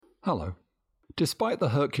Hello. Despite the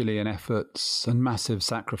Herculean efforts and massive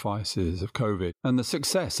sacrifices of COVID and the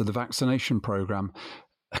success of the vaccination programme,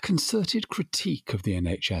 a concerted critique of the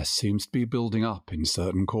NHS seems to be building up in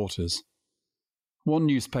certain quarters. One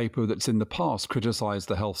newspaper that's in the past criticised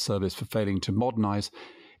the health service for failing to modernise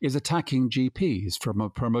is attacking GPs for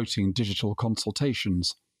promoting digital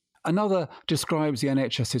consultations. Another describes the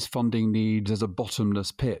NHS's funding needs as a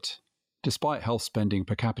bottomless pit, despite health spending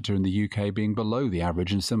per capita in the UK being below the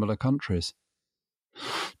average in similar countries.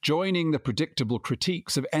 Joining the predictable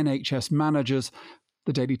critiques of NHS managers,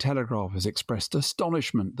 the Daily Telegraph has expressed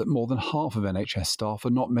astonishment that more than half of NHS staff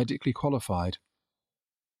are not medically qualified.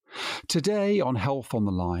 Today on Health on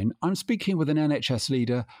the Line, I'm speaking with an NHS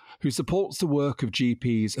leader who supports the work of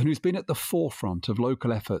GPs and who's been at the forefront of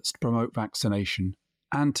local efforts to promote vaccination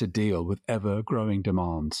and to deal with ever-growing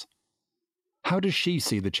demands. How does she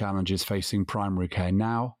see the challenges facing primary care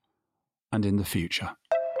now and in the future?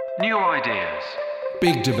 New ideas.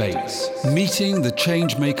 Big debates. Meeting the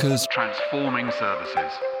change makers. Transforming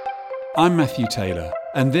services. I'm Matthew Taylor,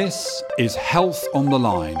 and this is Health on the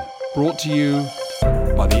Line, brought to you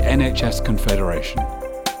by the NHS Confederation.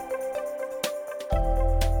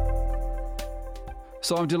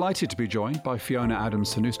 So I'm delighted to be joined by Fiona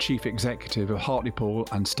Adamson, who's Chief Executive of Hartlepool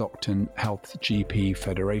and Stockton Health GP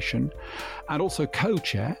Federation, and also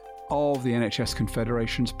co-chair of the NHS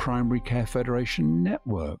Confederation's Primary Care Federation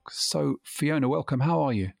Network. So Fiona, welcome. How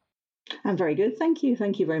are you? I'm very good, thank you.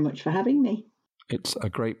 Thank you very much for having me. It's a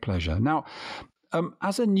great pleasure. Now,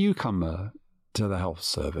 as a newcomer to the health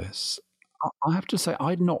service, I have to say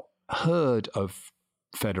I'd not heard of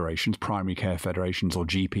federations, primary care federations or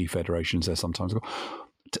GP federations, they're sometimes called.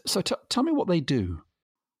 So tell me what they do.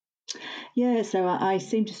 Yeah, so I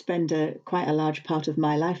seem to spend quite a large part of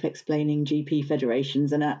my life explaining GP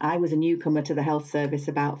federations, and I was a newcomer to the health service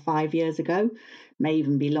about 5 years ago, may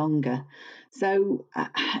even be longer. So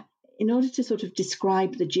in order to sort of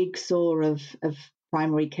describe the jigsaw of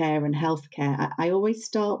primary care and healthcare, I always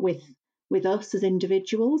start with us as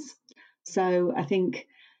individuals. So I think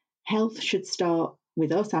health should start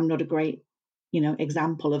with us. I'm not a great,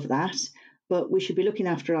 example of that, but we should be looking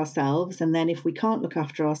after ourselves. And then if we can't look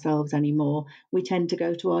after ourselves anymore, we tend to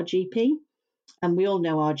go to our GP. And we all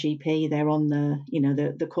know our GP. They're on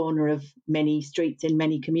the corner of many streets in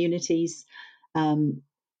many communities. And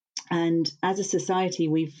as a society,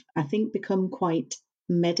 we've, I think, become quite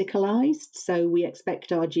medicalised. So we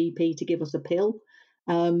expect our GP to give us a pill.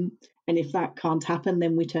 And if that can't happen,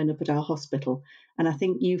 then we turn up at our hospital. And I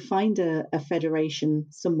think you find a federation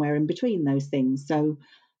somewhere in between those things. So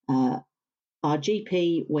our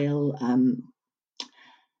GP will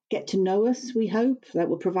get to know us, we hope. That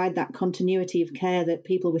will provide that continuity of care that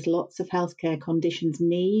people with lots of healthcare conditions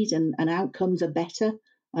need, and outcomes are better.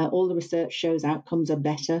 All the research shows outcomes are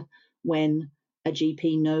better when a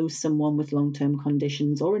GP knows someone with long-term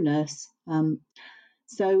conditions or a nurse.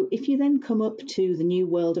 So if you then come up to the new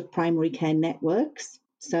world of primary care networks,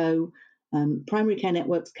 so primary care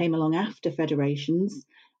networks came along after federations,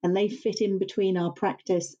 and they fit in between our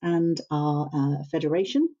practice and our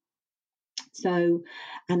federation. So,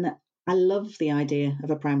 and I love the idea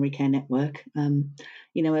of a primary care network.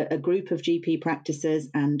 A group of GP practices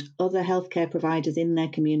and other healthcare providers in their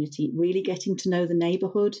community really getting to know the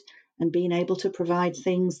neighbourhood and being able to provide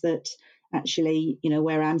things that actually,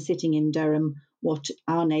 where I'm sitting in Durham, what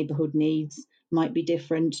our neighbourhood needs might be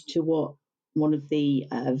different to what one of the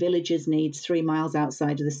villages needs 3 miles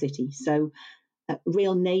outside of the city. So a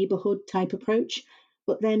real neighbourhood type approach.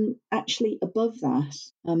 But then actually above that,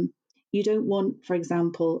 you don't want, for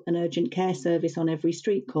example, an urgent care service on every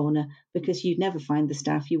street corner, because you'd never find the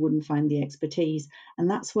staff, you wouldn't find the expertise. And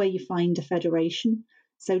that's where you find a federation.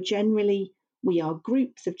 So generally, we are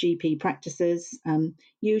groups of GP practices,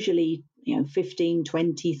 usually 15,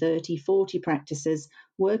 20, 30, 40 practices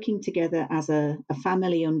working together as a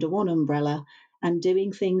family under one umbrella and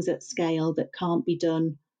doing things at scale that can't be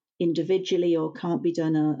done individually or can't be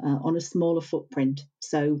done on a smaller footprint.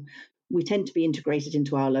 So we tend to be integrated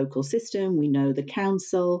into our local system. We know the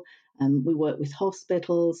council, we work with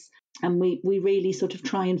hospitals, and we really sort of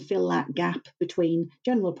try and fill that gap between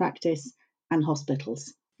general practice and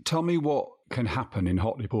hospitals. Tell me what can happen in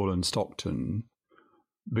Hartlepool and Stockton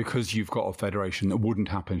because you've got a federation that wouldn't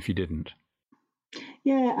happen if you didn't.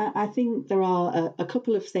 Yeah, I think there are a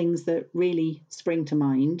couple of things that really spring to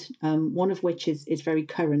mind, one of which is very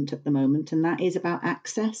current at the moment, and that is about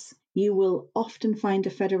access. You will often find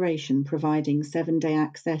a federation providing 7-day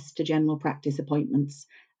access to general practice appointments.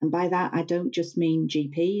 And by that, I don't just mean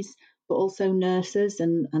GPs, but also nurses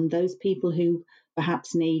and those people who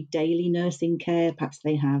perhaps need daily nursing care. Perhaps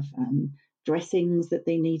they have dressings that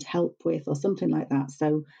they need help with or something like that.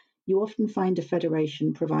 So you often find a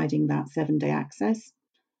federation providing that 7-day access.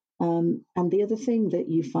 And the other thing that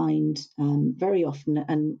you find very often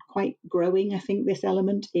and quite growing, I think, this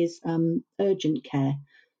element is urgent care.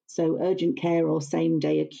 So urgent care or same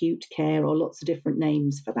day acute care or lots of different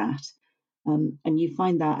names for that. And you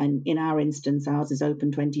find that, and in our instance, ours is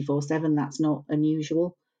open 24/7. That's not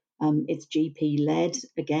unusual. It's GP led.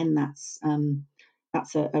 Again, that's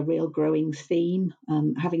a real growing theme.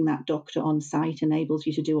 Having that doctor on site enables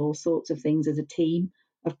you to do all sorts of things as a team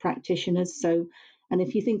of practitioners. So, and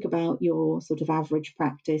if you think about your sort of average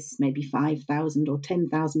practice, maybe 5,000 or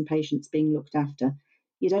 10,000 patients being looked after,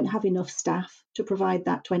 you don't have enough staff to provide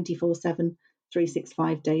that 24/7,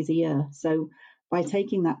 365 days a year. So by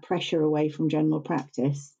taking that pressure away from general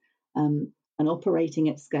practice and operating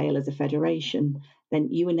at scale as a federation, then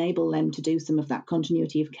you enable them to do some of that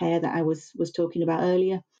continuity of care that I was talking about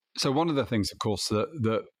earlier. So one of the things, of course,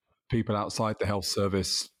 that people outside the health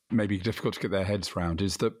service may be difficult to get their heads around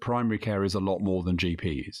is that primary care is a lot more than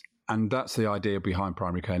GPs. And that's the idea behind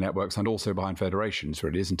primary care networks and also behind federations,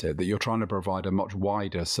 really, isn't it? That you're trying to provide a much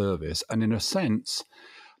wider service and, in a sense,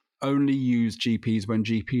 only use GPs when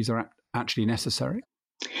GPs are actually necessary.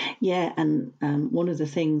 Yeah, and one of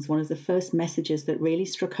the first messages that really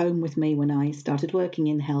struck home with me when I started working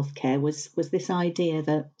in healthcare was this idea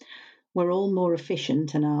that we're all more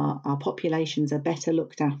efficient and our populations are better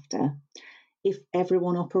looked after if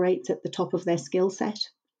everyone operates at the top of their skill set.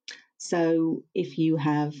 So if you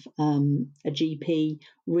have a GP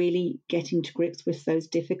really getting to grips with those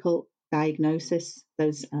difficult diagnoses,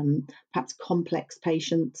 those perhaps complex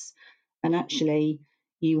patients, and actually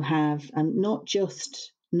you have not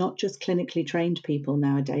just clinically trained people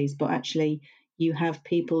nowadays, but actually you have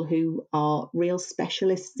people who are real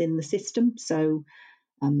specialists in the system. So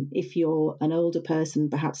if you're an older person,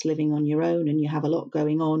 perhaps living on your own, and you have a lot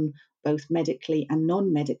going on, both medically and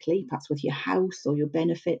non-medically, perhaps with your house or your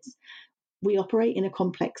benefits, we operate in a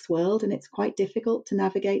complex world and it's quite difficult to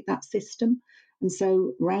navigate that system. And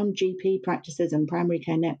so, around GP practices and primary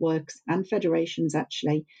care networks and federations,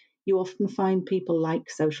 actually, you often find people like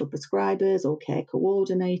social prescribers or care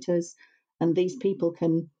coordinators, and these people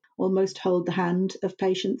can almost hold the hand of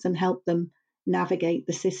patients and help them navigate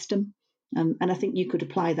the system. And I think you could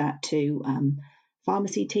apply that to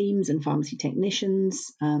pharmacy teams and pharmacy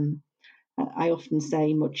technicians. I often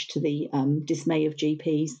say, much to the dismay of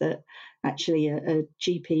GPs, that actually a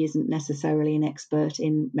GP isn't necessarily an expert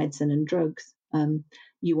in medicine and drugs.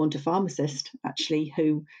 You want a pharmacist, actually,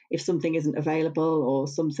 who, if something isn't available or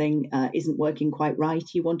something isn't working quite right,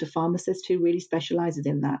 you want a pharmacist who really specialises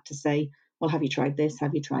in that to say, well, have you tried this?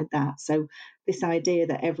 Have you tried that? So this idea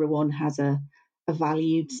that everyone has a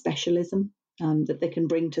valued specialism that they can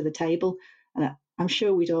bring to the table. And I'm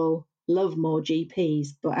sure we'd all love more GPs,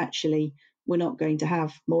 but actually we're not going to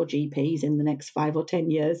have more GPs in the next 5 or 10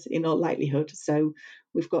 years in all likelihood. So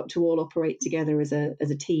we've got to all operate together as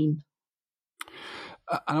a team.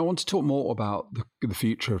 And I want to talk more about the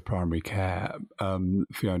future of primary care,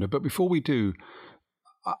 Fiona. But before we do,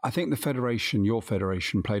 I think your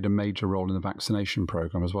federation, played a major role in the vaccination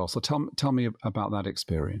program as well. So tell me about that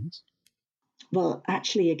experience. Well,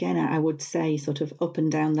 actually, again, I would say sort of up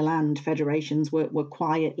and down the land, federations were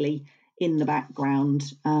quietly in the background,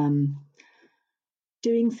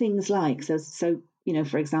 doing things like,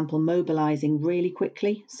 for example, mobilising really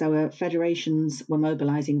quickly. So federations were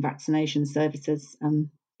mobilising vaccination services.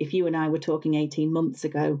 If you and I were talking 18 months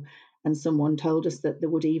ago and someone told us that there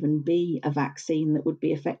would even be a vaccine that would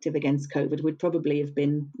be effective against COVID, we'd probably have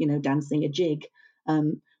been, dancing a jig.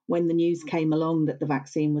 When the news came along that the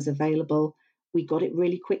vaccine was available, we got it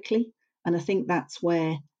really quickly. And I think that's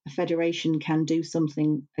where a federation can do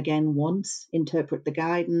something again once, interpret the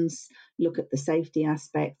guidance, look at the safety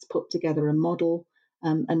aspects, put together a model,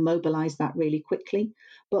 and mobilise that really quickly.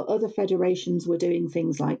 But other federations were doing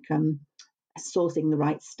things like sourcing the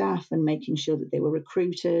right staff and making sure that they were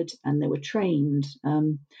recruited and they were trained.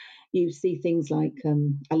 You see things like,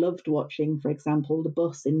 I loved watching, for example, the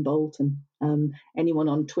bus in Bolton. Anyone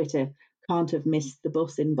on Twitter can't have missed the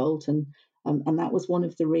bus in Bolton. And that was one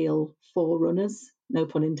of the real forerunners, no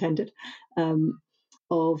pun intended,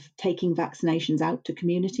 of taking vaccinations out to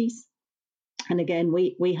communities. And again,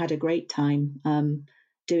 we had a great time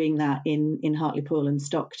doing that in Hartlepool and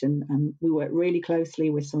Stockton. We worked really closely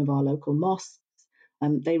with some of our local mosques.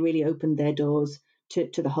 They really opened their doors to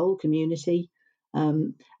the whole community.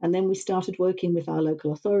 And then we started working with our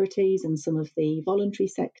local authorities and some of the voluntary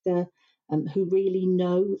sector, who really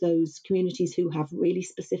know those communities who have really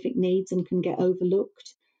specific needs and can get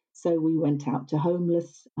overlooked. So we went out to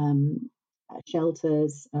homeless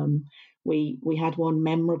shelters. We had one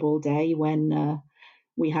memorable day when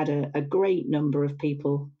we had a great number of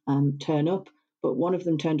people turn up, but one of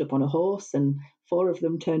them turned up on a horse, and four of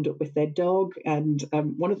them turned up with their dog, and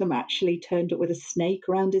one of them actually turned up with a snake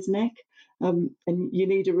around his neck. And you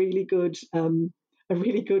need a really good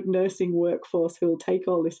nursing workforce who will take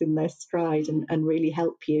all this in their stride and really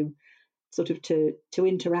help you sort of to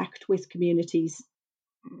interact with communities.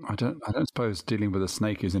 I don't suppose dealing with a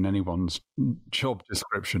snake is in anyone's job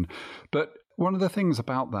description, but one of the things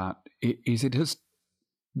about that is it has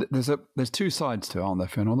there's two sides to it, aren't there,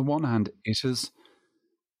 Finn? On the one hand, it has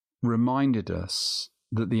reminded us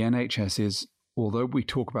that the NHS is, although we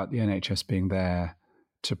talk about the NHS being there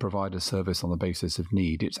to provide a service on the basis of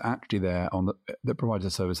need, it's actually there that provides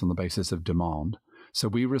a service on the basis of demand. So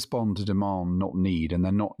we respond to demand, not need, and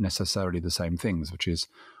they're not necessarily the same things, which is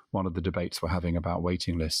one of the debates we're having about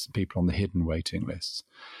waiting lists, people on the hidden waiting lists.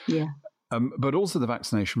 Yeah. But also the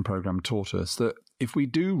vaccination program taught us that if we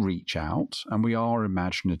do reach out and we are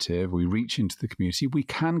imaginative, we reach into the community, we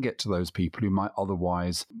can get to those people who might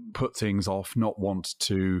otherwise put things off, not want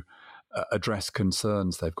to address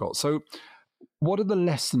concerns they've got. So what are the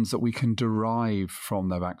lessons that we can derive from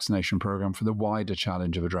the vaccination program for the wider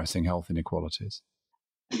challenge of addressing health inequalities?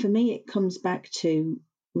 For me, it comes back to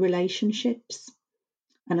relationships.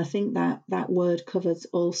 And I think that word covers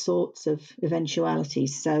all sorts of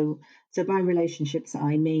eventualities. So by relationships,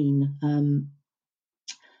 I mean,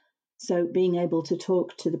 so being able to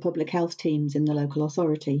talk to the public health teams in the local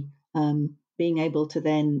authority, being able to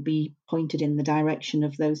then be pointed in the direction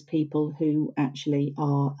of those people who actually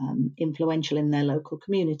are influential in their local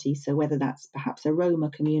community. So whether that's perhaps a Roma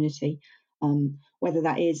community, whether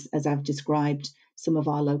that is, as I've described, some of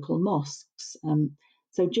our local mosques.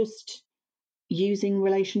 So just using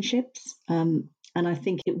relationships. And I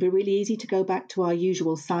think it would be really easy to go back to our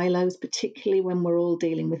usual silos, particularly when we're all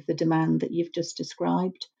dealing with the demand that you've just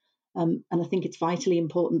described. And I think it's vitally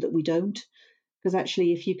important that we don't, because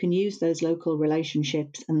actually, if you can use those local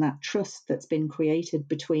relationships and that trust that's been created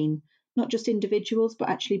between not just individuals, but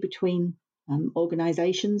actually between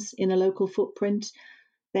organisations in a local footprint,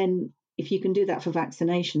 then if you can do that for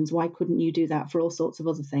vaccinations, why couldn't you do that for all sorts of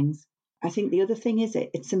other things? I think the other thing is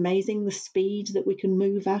it's amazing the speed that we can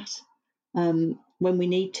move at when we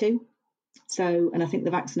need to. So, and I think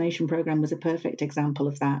the vaccination program was a perfect example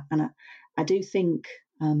of that. And I do think,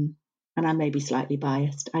 and I may be slightly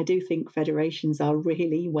biased, I do think federations are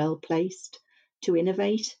really well placed to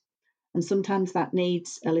innovate. And sometimes that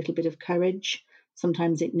needs a little bit of courage.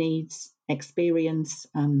 Sometimes it needs experience,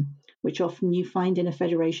 which often you find in a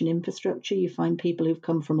federation infrastructure. You find people who've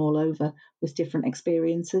come from all over with different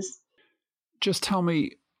experiences. Just tell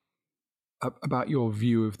me about your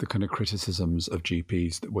view of the kind of criticisms of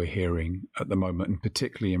GPs that we're hearing at the moment, and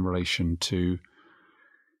particularly in relation to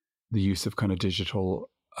the use of kind of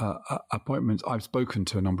digital appointments. I've spoken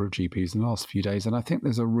to a number of GPs in the last few days, and I think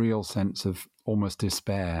there's a real sense of almost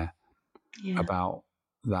despair about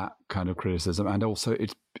that kind of criticism, and also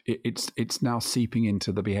it's now seeping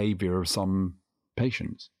into the behaviour of some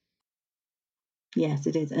patients. Yes,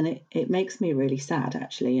 it is, and it makes me really sad,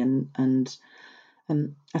 actually, and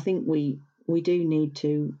I think we do need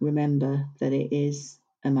to remember that it is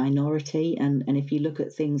a minority, and if you look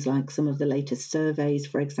at things like some of the latest surveys,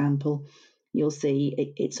 for example, you'll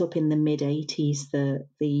see it's up in the mid-80s,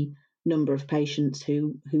 the number of patients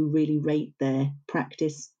who really rate their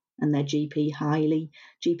practice and their GP highly.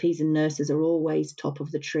 GPs and nurses are always top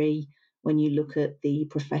of the tree when you look at the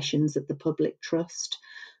professions that the public trust.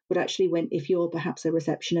 But actually, if you're perhaps a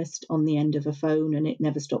receptionist on the end of a phone and it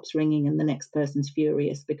never stops ringing and the next person's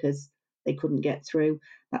furious because they couldn't get through,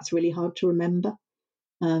 that's really hard to remember.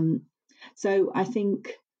 So I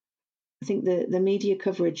think the media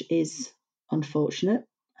coverage is unfortunate,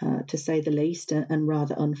 to say the least, and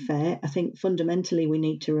rather unfair. I think fundamentally we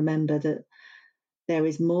need to remember that there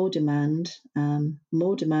is more demand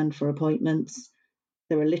for appointments.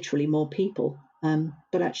 There are literally more people,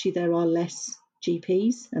 but actually there are less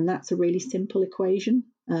GPs, and that's a really simple equation.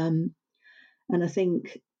 And I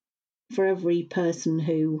think for every person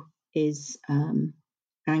who is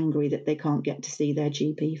angry that they can't get to see their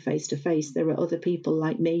GP face to face, there are other people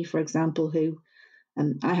like me, for example, who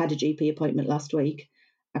I had a GP appointment last week.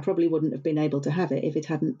 I probably wouldn't have been able to have it if it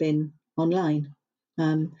hadn't been online.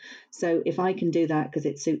 So if I can do that because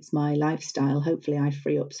it suits my lifestyle, hopefully I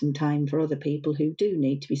free up some time for other people who do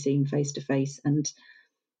need to be seen face to face. And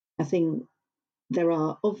I think there've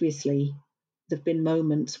been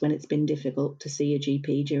moments when it's been difficult to see a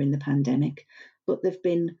GP during the pandemic, but there've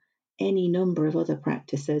been any number of other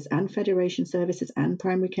practices and federation services and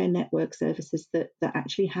primary care network services that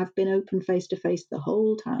actually have been open face to face the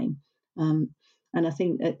whole time. And I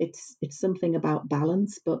think that it's something about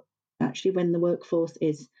balance, but actually when the workforce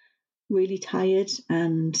is really tired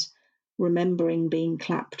and remembering being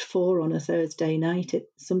clapped for on a Thursday night,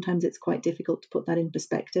 sometimes it's quite difficult to put that in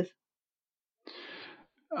perspective.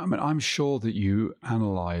 I mean, I'm sure that you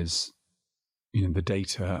analyse, the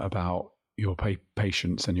data about your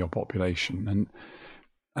patients and your population,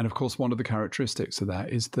 and of course, one of the characteristics of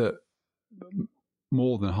that is that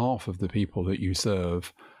more than half of the people that you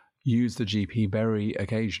serve use the GP very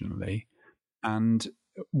occasionally and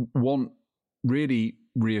want really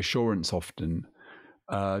reassurance often,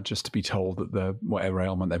 just to be told that whatever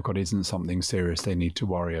ailment they've got isn't something serious they need to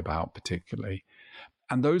worry about particularly.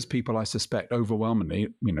 And those people, I suspect, overwhelmingly,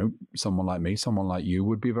 someone like me, someone like you,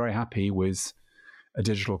 would be very happy with a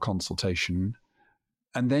digital consultation.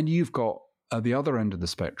 And then you've got, at the other end of the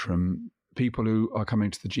spectrum, people who are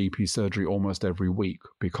coming to the GP surgery almost every week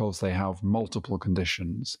because they have multiple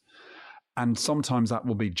conditions. And sometimes that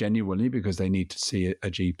will be genuinely because they need to see a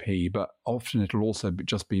GP, but often it'll also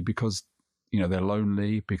just be because, they're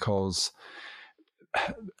lonely, because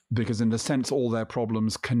in a sense, all their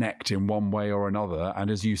problems connect in one way or another. And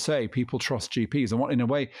as you say, people trust GPs. And in a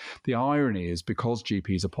way, the irony is because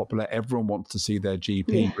GPs are popular, everyone wants to see their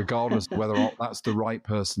GP, regardless of whether or not that's the right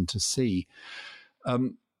person to see.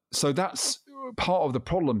 So that's part of the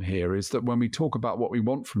problem here, is that when we talk about what we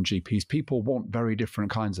want from GPs, people want very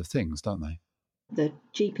different kinds of things, don't they? The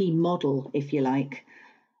GP model, if you like,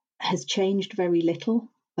 has changed very little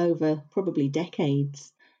over probably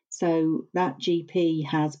decades. So that GP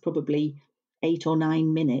has probably 8 or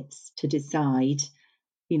 9 minutes to decide,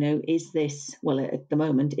 is this, well, at the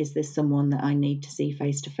moment, is this someone that I need to see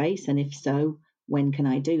face to face? And if so, when can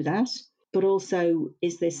I do that? But also,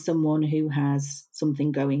 is this someone who has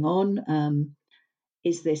something going on?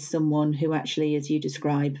 Is this someone who actually, as you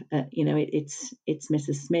describe, it's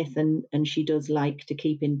Mrs. Smith and she does like to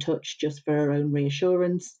keep in touch just for her own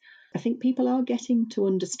reassurance? I think people are getting to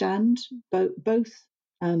understand, both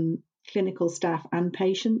clinical staff and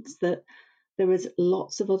patients, that there is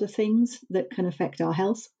lots of other things that can affect our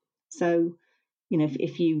health. So,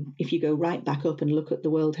 if you go right back up and look at the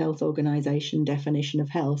World Health Organization definition of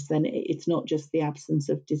health, then it's not just the absence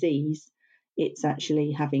of disease. It's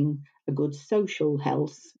actually having a good social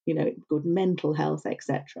health, good mental health,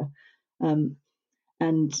 etc.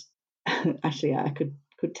 And actually, I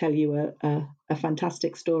could tell you a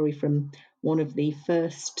fantastic story from one of the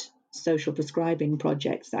first social prescribing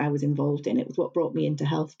projects that I was involved in. It was what brought me into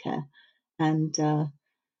healthcare. And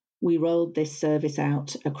we rolled this service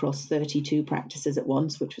out across 32 practices at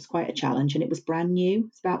once, which was quite a challenge. And it was brand new.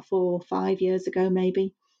 It's about 4 or 5 years ago,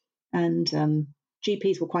 maybe. And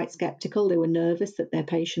GPs were quite skeptical. They were nervous that their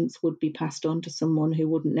patients would be passed on to someone who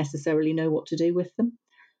wouldn't necessarily know what to do with them.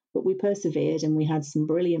 But we persevered, and we had some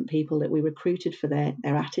brilliant people that we recruited for their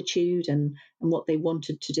attitude and what they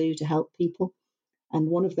wanted to do to help people. And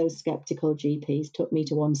one of those skeptical GPs took me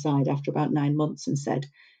to one side after about 9 months and said,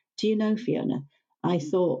 "Do you know, Fiona, I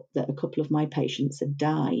thought that a couple of my patients had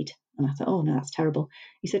died." And I thought, "Oh, no, that's terrible."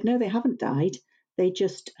 He said, "No, they haven't died. They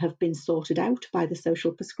just have been sorted out by the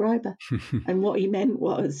social prescriber." And what he meant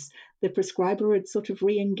was the prescriber had sort of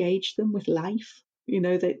re-engaged them with life.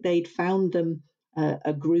 They'd found them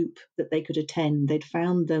a group that they could attend. They'd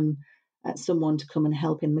found them someone to come and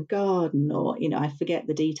help in the garden, or, I forget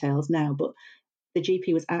the details now, but the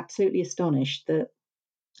GP was absolutely astonished that,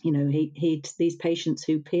 he'd these patients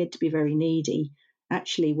who appeared to be very needy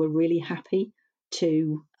actually were really happy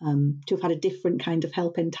to have had a different kind of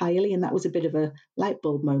help entirely. And that was a bit of a light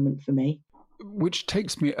bulb moment for me. Which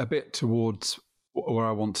takes me a bit towards where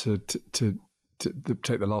I want to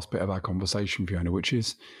take the last bit of our conversation, Fiona, which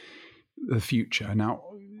is the future. Now,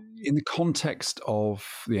 in the context of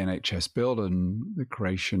the NHS Bill and the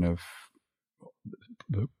creation of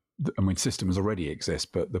systems already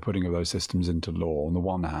exist, but the putting of those systems into law on the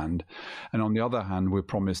one hand, and on the other hand, we're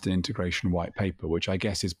promised an integration white paper, which I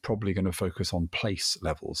guess is probably going to focus on place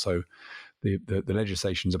level. So the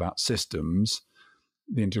legislation is about systems.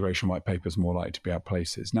 The integration white paper is more likely to be about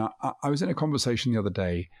places. Now, I was in a conversation the other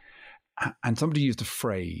day, and somebody used a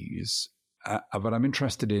phrase, but I'm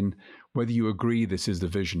interested in whether you agree this is the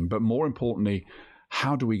vision, but more importantly,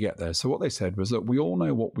 how do we get there? So what they said was that we all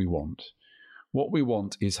know what we want. What we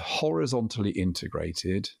want is horizontally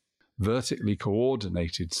integrated, vertically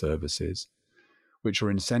coordinated services which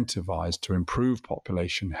are incentivized to improve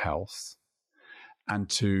population health and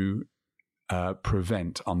to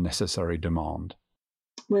prevent unnecessary demand.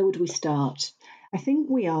 Where would we start? I think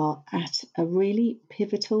we are at a really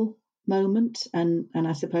pivotal moment, and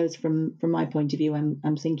I suppose from my point of view,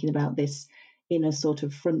 I'm thinking about this in a sort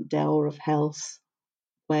of front door of health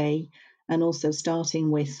way, and also starting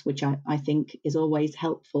with, which I think is always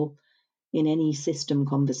helpful in any system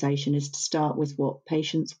conversation, is to start with what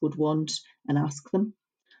patients would want and ask them.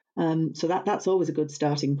 So that's always a good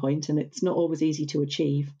starting point, and it's not always easy to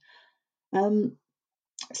achieve.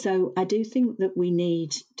 So I do think that we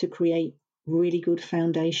need to create really good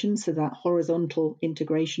foundations. So that horizontal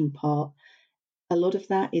integration part, a lot of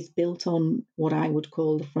that is built on what I would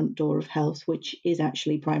call the front door of health, which is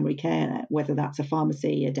actually primary care, whether that's a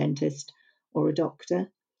pharmacy, a dentist, or a doctor.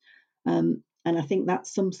 And I think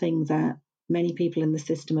that's something that many people in the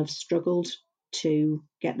system have struggled to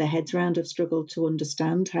get their heads around, have struggled to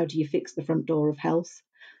understand. How do you fix the front door of health?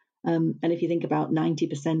 And if you think about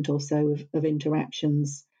 90% or so of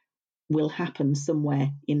interactions will happen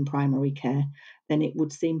somewhere in primary care, then it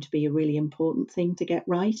would seem to be a really important thing to get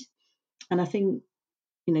right. And I think,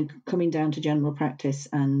 coming down to general practice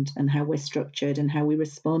and how we're structured and how we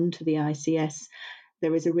respond to the ICS,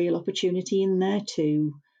 there is a real opportunity in there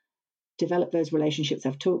to develop those relationships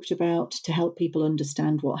I've talked about, to help people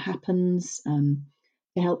understand what happens,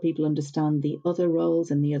 to help people understand the other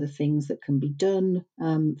roles and the other things that can be done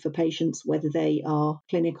for patients, whether they are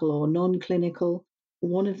clinical or non-clinical.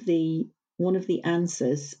 One of the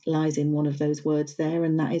answers lies in one of those words there,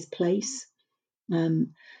 and that is place.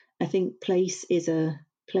 I think place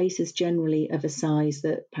is generally of a size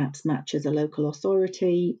that perhaps matches a local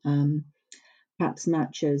authority, perhaps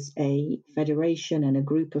matches a federation and a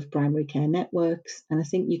group of primary care networks. And I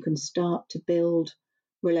think you can start to build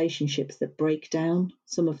relationships that break down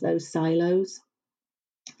some of those silos.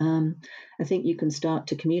 I think you can start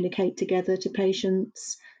to communicate together to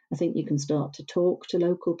patients. I think you can start to talk to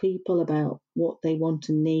local people about what they want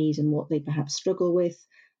and need and what they perhaps struggle with.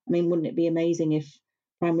 I mean, wouldn't it be amazing if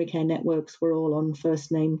primary care networks were all on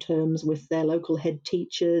first name terms with their local head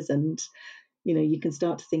teachers? And you can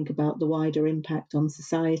start to think about the wider impact on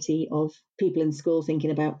society of people in school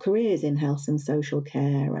thinking about careers in health and social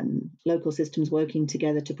care, and local systems working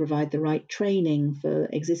together to provide the right training for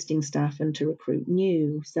existing staff and to recruit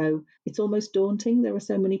new. So it's almost daunting. There are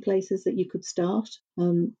so many places that you could start.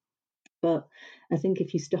 But I think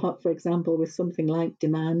if you start, for example, with something like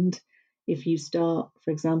demand, if you start,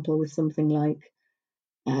 for example, with something like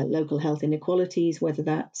local health inequalities, whether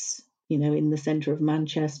that's in the centre of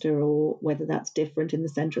Manchester or whether that's different in the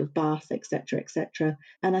centre of Bath, etc.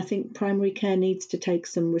 And I think primary care needs to take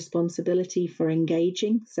some responsibility for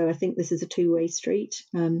engaging. So I think this is a two-way street.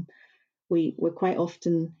 We're quite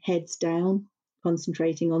often heads down,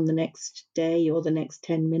 concentrating on the next day or the next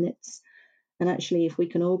 10 minutes. And actually, if we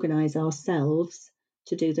can organise ourselves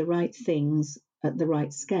to do the right things at the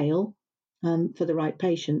right scale for the right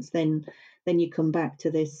patients, then you come back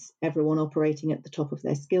to this, everyone operating at the top of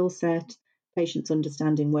their skill set, patients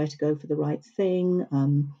understanding where to go for the right thing,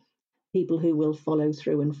 people who will follow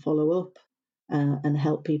through and follow up and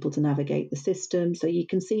help people to navigate the system. So you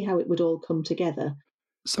can see how it would all come together.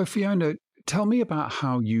 So Fiona, tell me about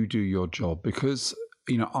how you do your job, because,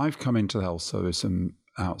 I've come into the health service and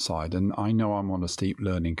outside, and I know I'm on a steep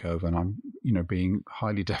learning curve, and I'm being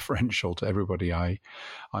highly deferential to everybody I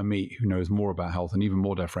meet who knows more about health, and even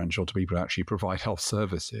more deferential to people who actually provide health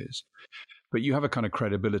services. But you have a kind of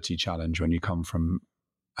credibility challenge when you come from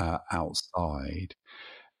outside.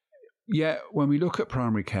 Yet when we look at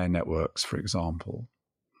primary care networks, for example,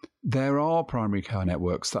 there are primary care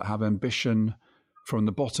networks that have ambition from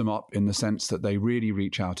the bottom up, in the sense that they really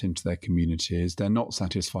reach out into their communities. They're not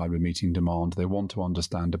satisfied with meeting demand. They want to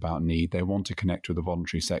understand about need. They want to connect with the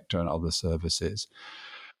voluntary sector and other services.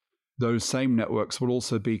 Those same networks will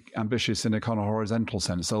also be ambitious in a kind of horizontal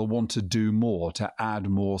sense. They'll want to do more, to add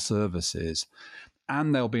more services.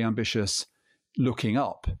 And they'll be ambitious looking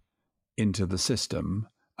up into the system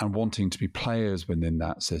and wanting to be players within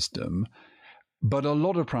that system. But a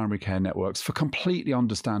lot of primary care networks, for completely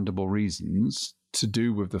understandable reasons, to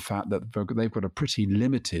do with the fact that they've got a pretty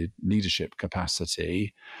limited leadership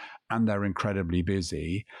capacity and they're incredibly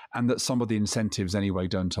busy, and that some of the incentives anyway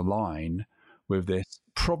don't align with this,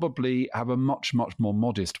 probably have a much, much more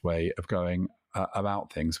modest way of going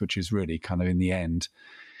about things, which is really kind of, in the end,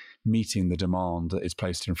 meeting the demand that is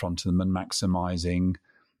placed in front of them and maximizing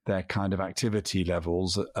their kind of activity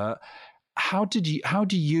levels. How do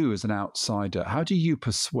you, as an outsider, how do you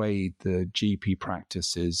persuade the GP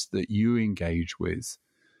practices that you engage with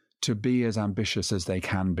to be as ambitious as they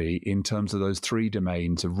can be in terms of those three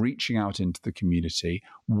domains of reaching out into the community,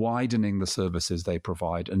 widening the services they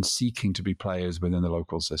provide, and seeking to be players within the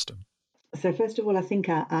local system? So first of all, I think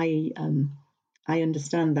I I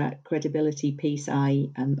understand that credibility piece.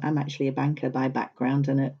 I'm actually a banker by background,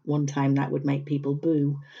 and at one time that would make people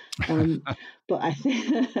boo. Um, but I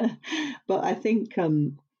think, but I think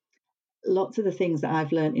lots of the things that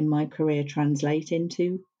I've learned in my career translate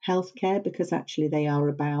into healthcare because actually they are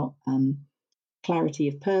about clarity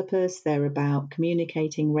of purpose. They're about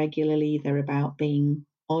communicating regularly. They're about being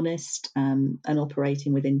honest and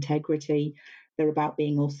operating with integrity. They're about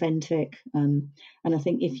being authentic. And I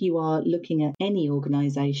think if you are looking at any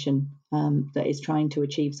organization that is trying to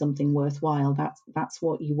achieve something worthwhile, that's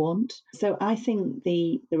what you want. So I think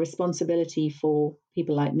the responsibility for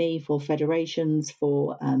people like me, for federations,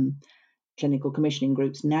 for clinical commissioning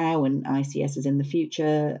groups now and ICSs in the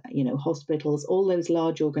future, hospitals, all those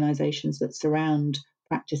large organizations that surround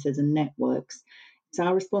practices and networks. It's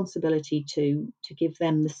our responsibility to give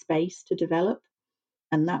them the space to develop.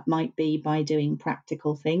 And that might be by doing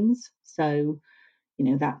practical things. So,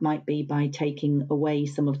 that might be by taking away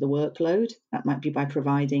some of the workload. That might be by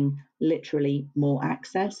providing literally more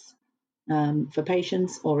access for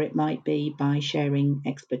patients, or it might be by sharing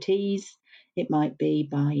expertise. It might be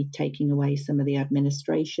by taking away some of the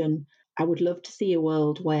administration. I would love to see a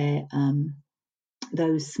world where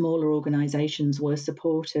those smaller organisations were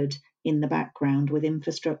supported in the background with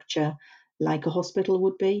infrastructure like a hospital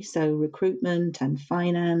would be. So, recruitment and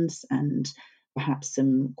finance and perhaps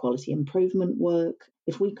some quality improvement work.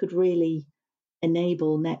 If we could really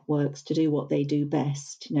enable networks to do what they do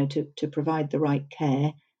best, to provide the right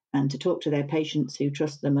care and to talk to their patients who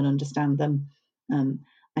trust them and understand them.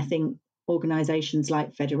 I think organisations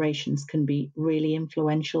like federations can be really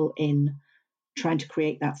influential in trying to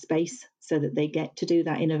create that space so that they get to do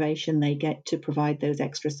that innovation, they get to provide those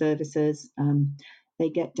extra services, they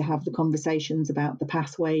get to have the conversations about the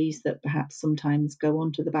pathways that perhaps sometimes go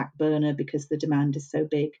onto the back burner because the demand is so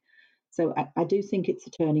big. So I do think it's a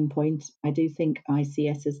turning point. I do think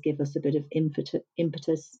ICSs give us a bit of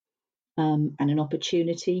impetus and an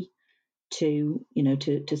opportunity to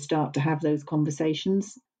start to have those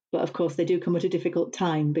conversations. But of course, they do come at a difficult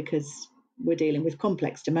time because we're dealing with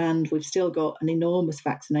complex demand. We've still got an enormous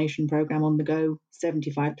vaccination program on the go,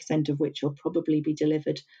 75% of which will probably be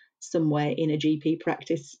delivered somewhere in a GP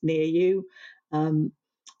practice near you.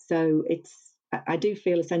 So I do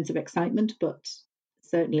feel a sense of excitement, but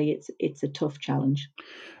certainly it's a tough challenge.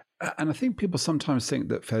 And I think people sometimes think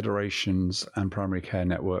that federations and primary care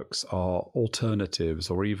networks are alternatives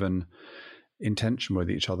or even in tension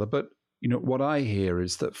with each other. But, what I hear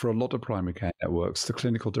is that for a lot of primary care networks, the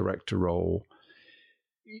clinical director role,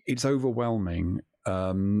 it's overwhelming.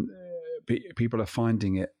 People are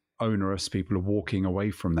finding it onerous. People are walking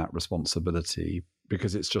away from that responsibility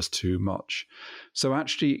because it's just too much. So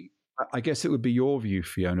actually, I guess it would be your view,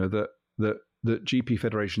 Fiona, that GP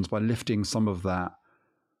federations, by lifting some of that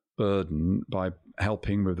burden, by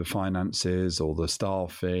helping with the finances or the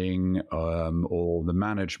staffing or the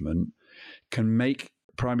management, can make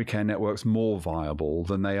primary care networks more viable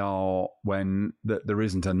than they are when there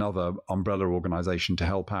isn't another umbrella organisation to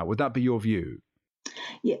help out. Would that be your view?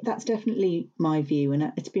 Yeah, that's definitely my view.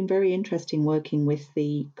 And it's been very interesting working with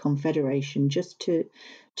the Confederation just to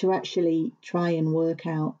actually try and work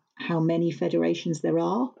out how many federations there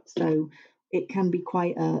are. So it can be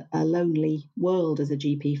quite a lonely world as a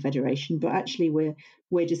GP federation, but actually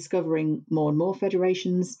we're discovering more and more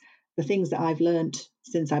federations. The things that I've learned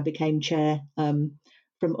since I became chair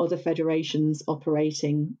from other federations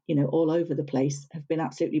operating, all over the place have been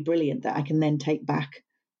absolutely brilliant that I can then take back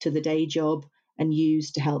to the day job and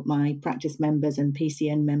use to help my practice members and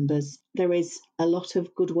PCN members. There is a lot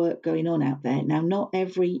of good work going on out there. Now, not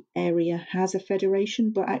every area has a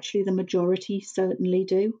federation, but actually the majority certainly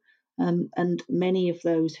do. And many of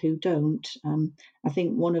those who don't, I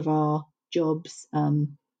think one of our jobs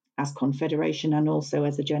as Confederation and also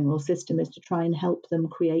as a general system is to try and help them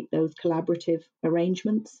create those collaborative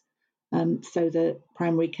arrangements so that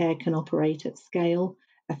primary care can operate at scale.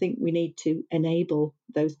 I think we need to enable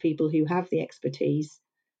those people who have the expertise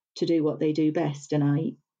to do what they do best. And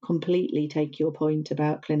I completely take your point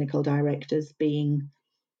about clinical directors being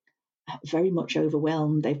very much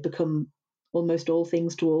overwhelmed. They've become almost all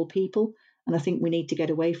things to all people. And I think we need to get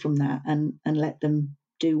away from that and let them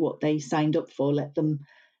do what they signed up for, let them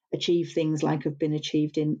achieve things like have been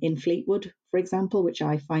achieved in Fleetwood, for example, which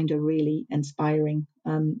I find a really inspiring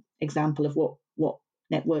example of what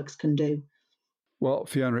networks can do. Well,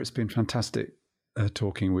 Fiona, it's been fantastic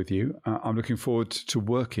talking with you. I'm looking forward to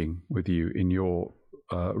working with you in your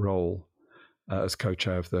role as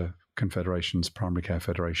co-chair of the Confederation's Primary Care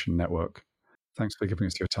Federation Network. Thanks for giving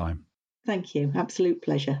us your time. Thank you. Absolute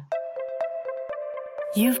pleasure.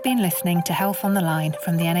 You've been listening to Health on the Line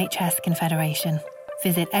from the NHS Confederation.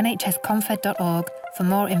 Visit nhsconfed.org for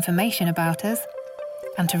more information about us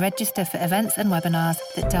and to register for events and webinars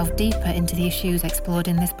that delve deeper into the issues explored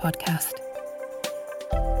in this podcast.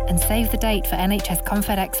 And save the date for NHS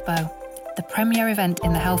Confed Expo, the premier event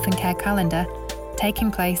in the health and care calendar,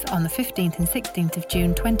 taking place on the 15th and 16th of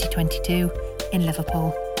June 2022 in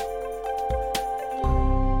Liverpool.